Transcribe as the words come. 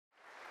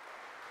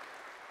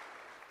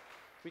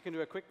we can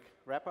do a quick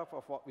wrap-up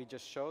of what we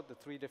just showed, the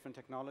 3 different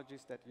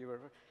technologies that you were,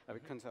 wir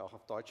können es ja auch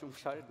auf Deutsch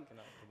umschalten.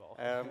 Genau, können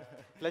wir auch.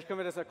 Vielleicht können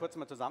wir das ja kurz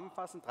mal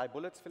zusammenfassen, 3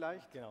 Bullets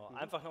vielleicht. Genau,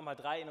 einfach nochmal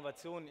 3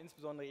 Innovationen,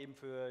 insbesondere eben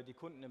für die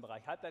Kunden im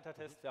Bereich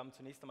Halbleitertest. Wir haben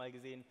zunächst einmal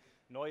gesehen,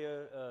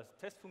 neue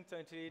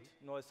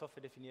Testfunktionalität, neue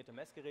softwaredefinierte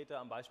Messgeräte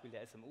am Beispiel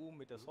der SMU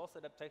mit der Source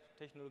Adapt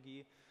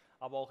Technologie,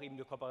 aber auch eben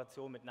die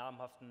Kooperation mit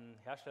namhaften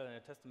Herstellern in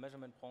der Test- und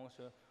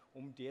Measurement-Branche,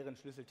 um deren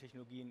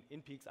Schlüsseltechnologien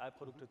in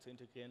PXI-Produkte zu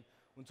integrieren.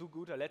 Und zu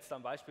guter Letzt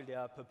am Beispiel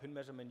der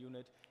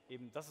Per-Pin-Measurement-Unit,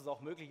 eben, dass es auch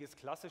möglich ist,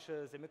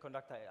 klassische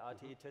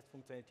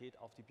Semiconductor-AT-Testfunktionalität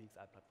auf die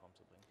PXI-Plattform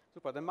zu bringen.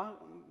 Super, dann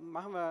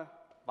machen wir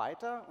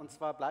weiter, und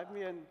zwar bleiben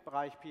wir im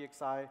Bereich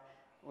PXI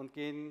und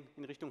gehen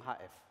in Richtung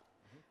HF.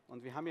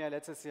 Und wir haben ja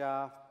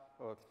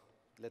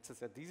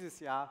dieses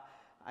Jahr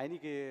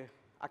einige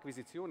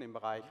Akquisitionen im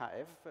Bereich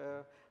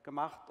HF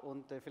gemacht,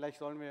 und vielleicht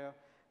sollten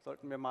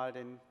wir mal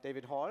den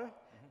David Hall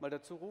mal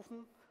dazu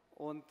rufen.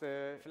 Und,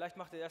 vielleicht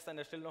macht es erst an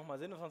der Stelle nochmal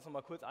Sinn, dass wir uns noch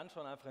mal kurz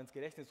anschauen, einfach ins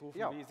Gedächtnis rufen,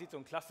 ja. wie sieht so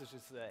ein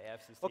klassisches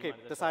RF-System okay,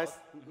 das heißt,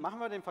 machen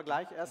wir den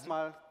Vergleich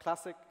erstmal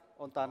Klassik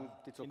und dann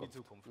die Zukunft. In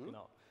die Zukunft,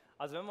 genau.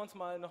 Also wenn wir uns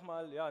mal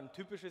nochmal ein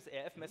typisches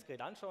RF-Messgerät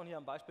anschauen, hier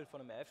am Beispiel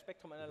von einem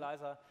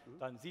RF-Spektrum-Analyzer,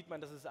 dann sieht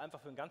man, das ist einfach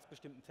für einen ganz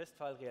bestimmten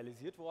Testfall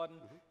realisiert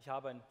worden. Ich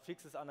habe ein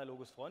fixes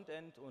analoges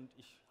Frontend und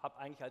ich habe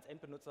eigentlich als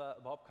Endbenutzer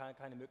überhaupt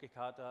keine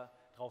Möglichkeit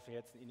darauf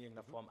jetzt in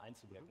irgendeiner Form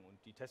einzuwirken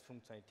und die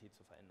Testfunktionalität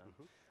zu verändern.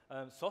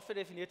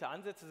 Softwaredefinierte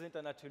Ansätze sind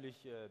dann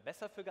natürlich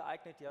besser für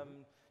geeignet. Die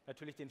haben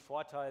natürlich den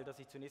Vorteil, dass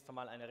ich zunächst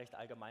einmal eine recht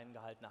allgemein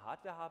gehaltene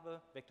Hardware habe,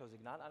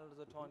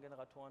 Vektorsignalanalysatoren,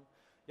 Generatoren.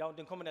 Ja, und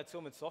in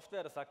Kombination mit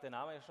Software, das sagt der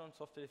Name ja schon,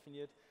 Software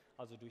definiert,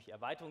 also durch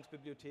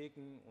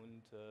Erweiterungsbibliotheken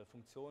und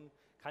Funktionen,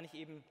 kann ich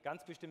eben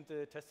ganz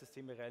bestimmte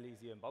Testsysteme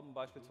realisieren, um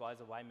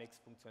beispielsweise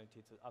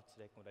WiMAX-Funktionalität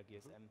abzudecken oder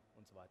GSM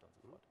und so weiter und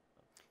so fort.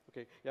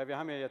 Okay, ja, wir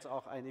haben ja jetzt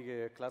auch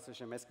einige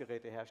klassische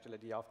Messgerätehersteller,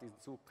 die auf diesen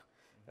Zug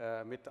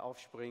mit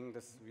aufspringen,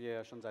 das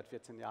wir schon seit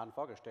 14 Jahren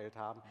vorgestellt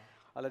haben.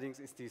 Allerdings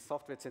ist die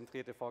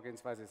softwarezentrierte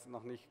Vorgehensweise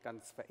noch nicht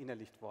ganz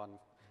verinnerlicht worden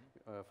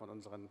von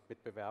unseren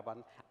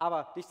Mitbewerbern.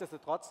 Aber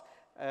nichtsdestotrotz,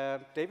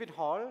 David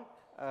Hall,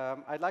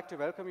 I'd like to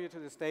welcome you to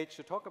the stage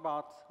to talk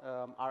about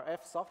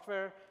RF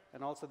software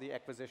and also the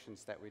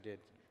acquisitions that we did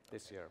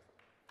this year.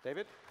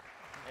 David?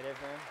 Hey,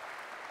 Dave, man.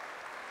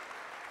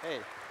 Hey.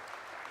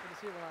 Good to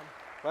see you, Ron.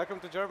 Welcome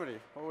to Germany.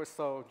 Always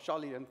so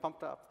jolly and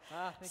pumped up.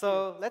 Thank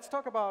you. Let's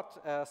talk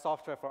about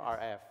software for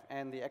RF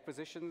and the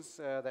acquisitions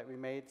that we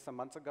made some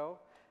months ago.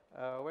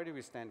 Where do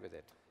we stand with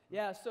it?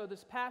 Yeah, so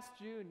this past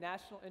June,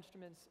 National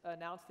Instruments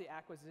announced the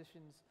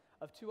acquisitions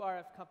of 2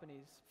 RF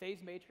companies,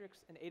 Phase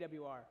Matrix and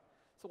AWR.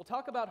 So we'll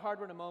talk about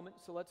hardware in a moment,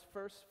 so let's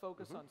first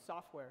focus on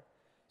software.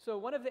 So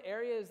one of the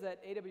areas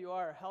that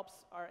AWR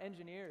helps our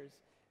engineers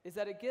is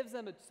that it gives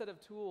them a set of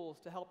tools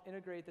to help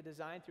integrate the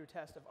design through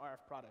test of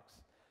RF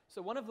products.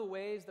 So one of the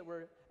ways that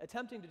we're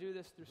attempting to do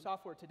this through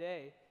software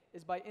today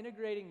is by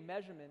integrating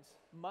measurements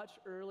much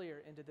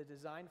earlier into the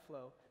design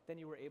flow than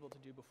you were able to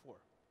do before.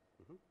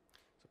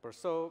 Super.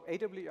 So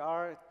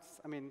AWR,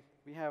 I mean,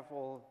 we have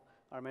all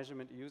our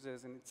measurement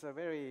users, and it's a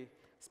very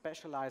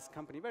specialized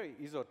company, very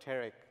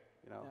esoteric,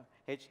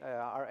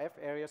 RF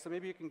area. So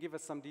maybe you can give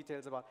us some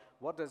details about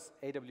what does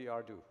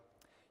AWR do?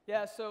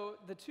 Yeah, so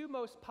the 2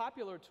 most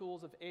popular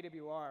tools of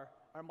AWR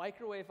are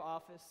Microwave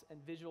Office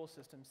and Visual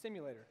System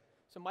Simulator.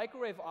 So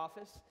Microwave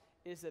Office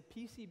is a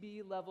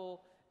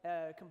PCB-level,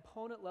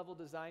 component-level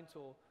design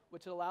tool,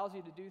 which allows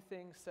you to do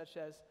things such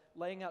as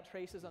laying out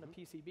traces on a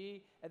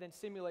PCB and then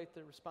simulate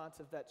the response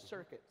of that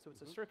circuit. So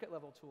it's a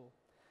circuit-level tool.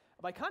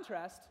 By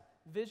contrast,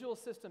 Visual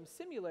System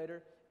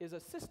Simulator is a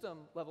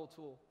system-level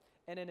tool.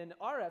 And in an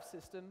RF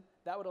system,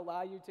 that would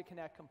allow you to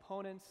connect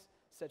components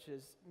such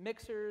as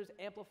mixers,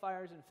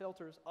 amplifiers, and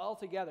filters all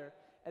together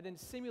and then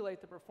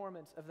simulate the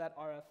performance of that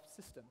RF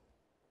system.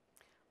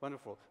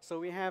 Wonderful. So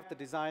we have the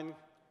design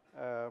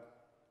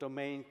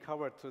domain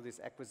covered through this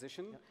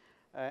acquisition.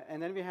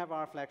 And then we have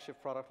our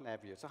flagship product,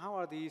 LabVIEW. So how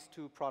are these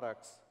 2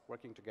 products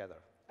working together?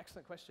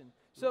 Excellent question.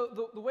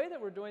 So the way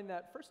that we're doing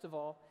that, first of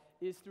all,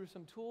 is through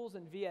some tools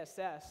in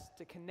VSS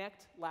to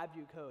connect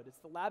LabVIEW code. It's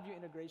the LabVIEW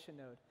integration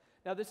node.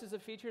 Now, this is a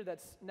feature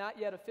that's not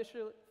yet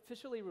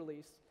officially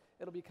released.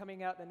 It'll be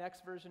coming out in the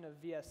next version of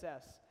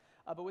VSS.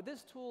 But what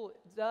this tool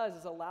does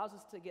is allows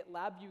us to get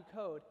LabVIEW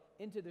code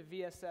into the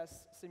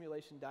VSS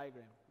simulation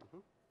diagram.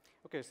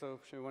 Okay, so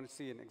should we want to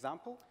see an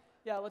example?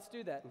 Yeah, let's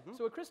do that.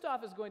 So what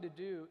Christoph is going to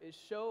do is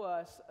show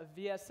us a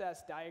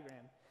VSS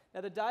diagram.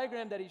 Now, the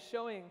diagram that he's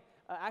showing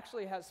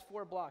actually has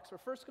 4 blocks. We're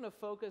first going to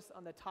focus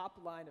on the top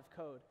line of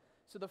code.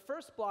 So the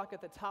first block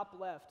at the top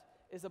left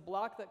is a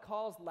block that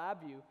calls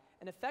LabVIEW,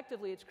 and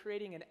effectively it's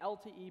creating an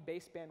LTE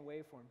baseband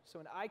waveform. So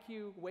an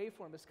IQ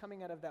waveform is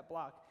coming out of that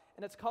block,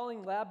 and it's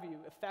calling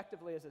LabVIEW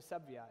effectively as a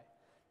sub-VI.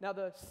 Now,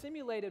 the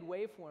simulated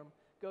waveform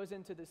goes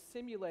into the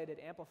simulated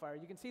amplifier.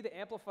 You can see the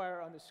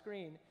amplifier on the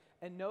screen,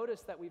 and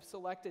notice that we've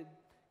selected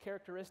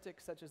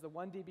characteristics such as the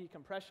 1 dB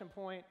compression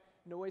point,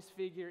 noise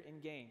figure,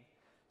 and gain.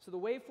 So the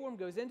waveform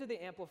goes into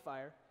the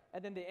amplifier,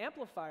 and then the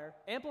amplifier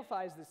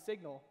amplifies the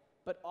signal,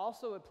 but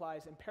also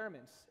applies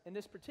impairments. In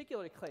this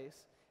particular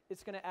case,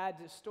 it's going to add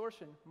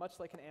distortion, much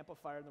like an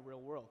amplifier in the real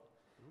world.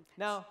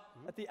 Now,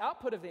 at the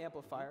output of the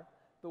amplifier,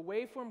 the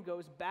waveform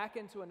goes back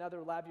into another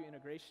LabVIEW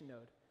integration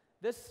node.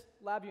 This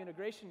LabVIEW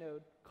integration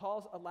node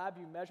calls a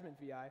LabVIEW measurement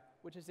VI,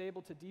 which is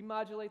able to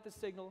demodulate the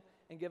signal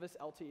and give us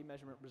LTE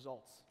measurement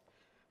results.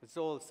 It's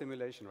all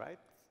simulation, right?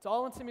 It's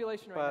all in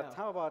simulation right now. But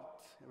how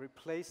about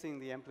replacing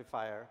the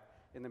amplifier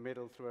in the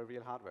middle through a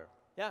real hardware?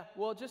 Yeah,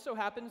 well, it just so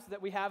happens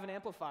that we have an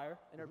amplifier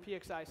in our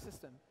PXI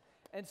system.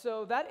 And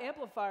so that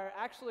amplifier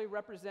actually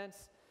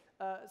represents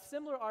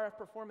similar RF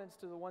performance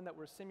to the one that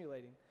we're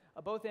simulating.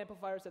 Both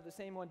amplifiers have the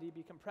same 1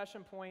 dB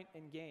compression point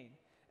and gain.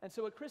 And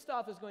so what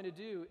Christoph is going to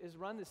do is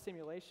run this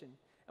simulation.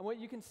 And what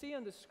you can see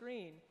on the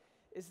screen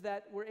is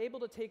that we're able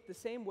to take the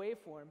same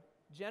waveform,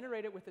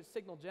 generate it with a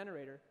signal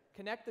generator,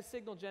 connect the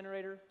signal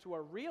generator to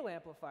our real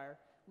amplifier,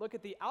 look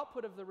at the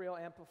output of the real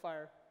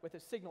amplifier with a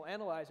signal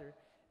analyzer,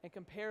 and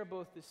compare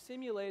both the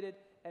simulated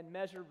and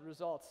measured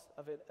results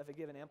of a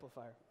given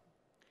amplifier.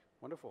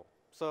 Wonderful.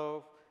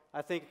 So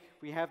I think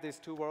we have these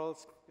two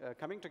worlds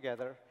coming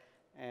together,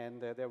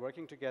 and they're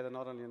working together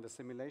not only in the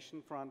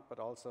simulation front, but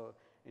also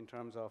in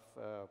terms of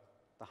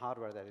the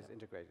hardware that is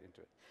integrated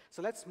into it.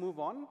 So let's move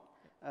on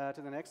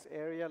to the next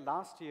area.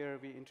 Last year,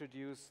 we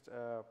introduced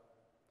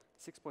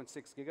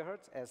 6.6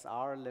 gigahertz as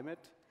our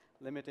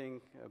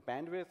limiting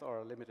bandwidth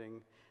or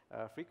limiting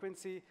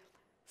frequency.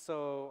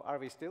 So are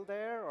we still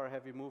there, or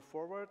have we moved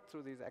forward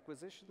through these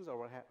acquisitions, or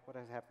what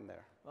has happened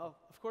there? Well,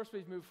 of course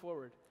we've moved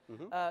forward.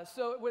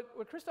 So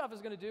what Christoph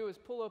is going to do is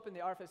pull open the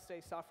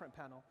RFSA softprint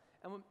panel.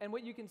 And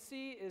what you can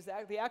see is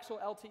the actual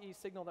LTE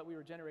signal that we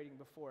were generating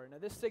before. Now,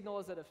 this signal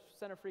is at a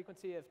center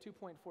frequency of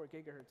 2.4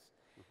 gigahertz.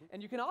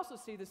 And you can also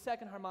see the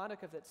second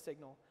harmonic of that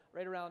signal,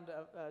 right around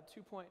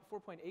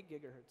 4.8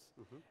 gigahertz.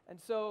 And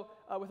so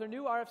with our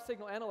new RF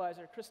signal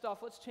analyzer,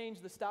 Christoph, let's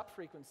change the stop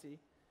frequency.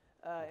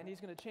 And he's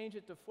going to change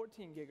it to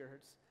 14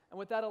 gigahertz. And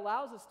what that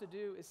allows us to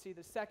do is see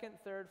the second,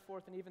 third,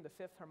 fourth, and even the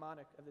fifth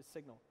harmonic of this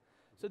signal.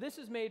 So this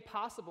is made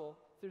possible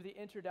through the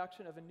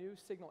introduction of a new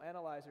signal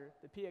analyzer,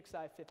 the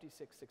PXI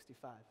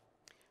 5665.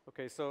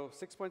 Okay, so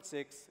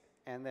 6.6,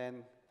 and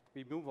then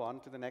we move on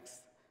to the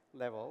next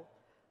level.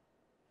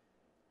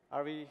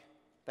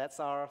 That's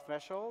our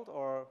threshold,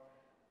 or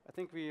I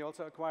think we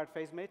also acquired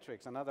Phase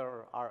Matrix,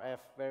 another RF,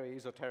 very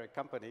esoteric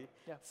company.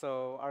 Yeah.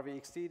 So are we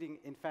exceeding,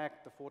 in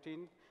fact, the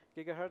 14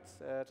 gigahertz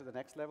to the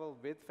next level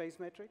with Phase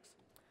Matrix?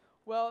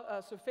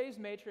 Well, so Phase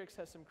Matrix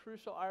has some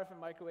crucial RF and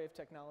microwave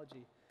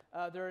technology.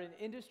 They're an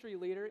industry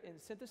leader in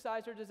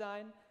synthesizer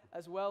design,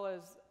 as well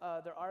as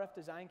their RF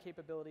design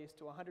capabilities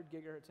to 100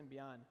 gigahertz and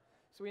beyond.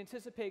 So we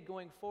anticipate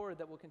going forward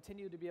that we'll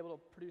continue to be able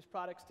to produce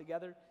products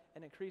together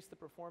and increase the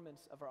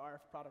performance of our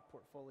RF product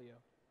portfolio.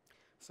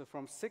 So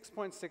from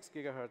 6.6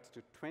 gigahertz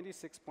to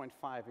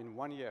 26.5 in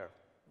 1 year.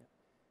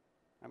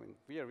 Yeah. I mean,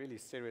 we are really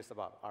serious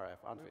about RF,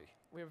 aren't we?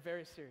 We are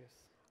very serious.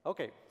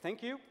 Okay,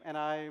 thank you. And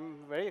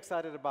I'm very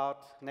excited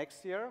about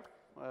next year.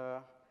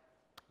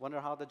 Wonder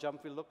how the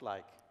jump will look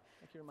like.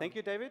 Thank you, Thank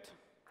you, David.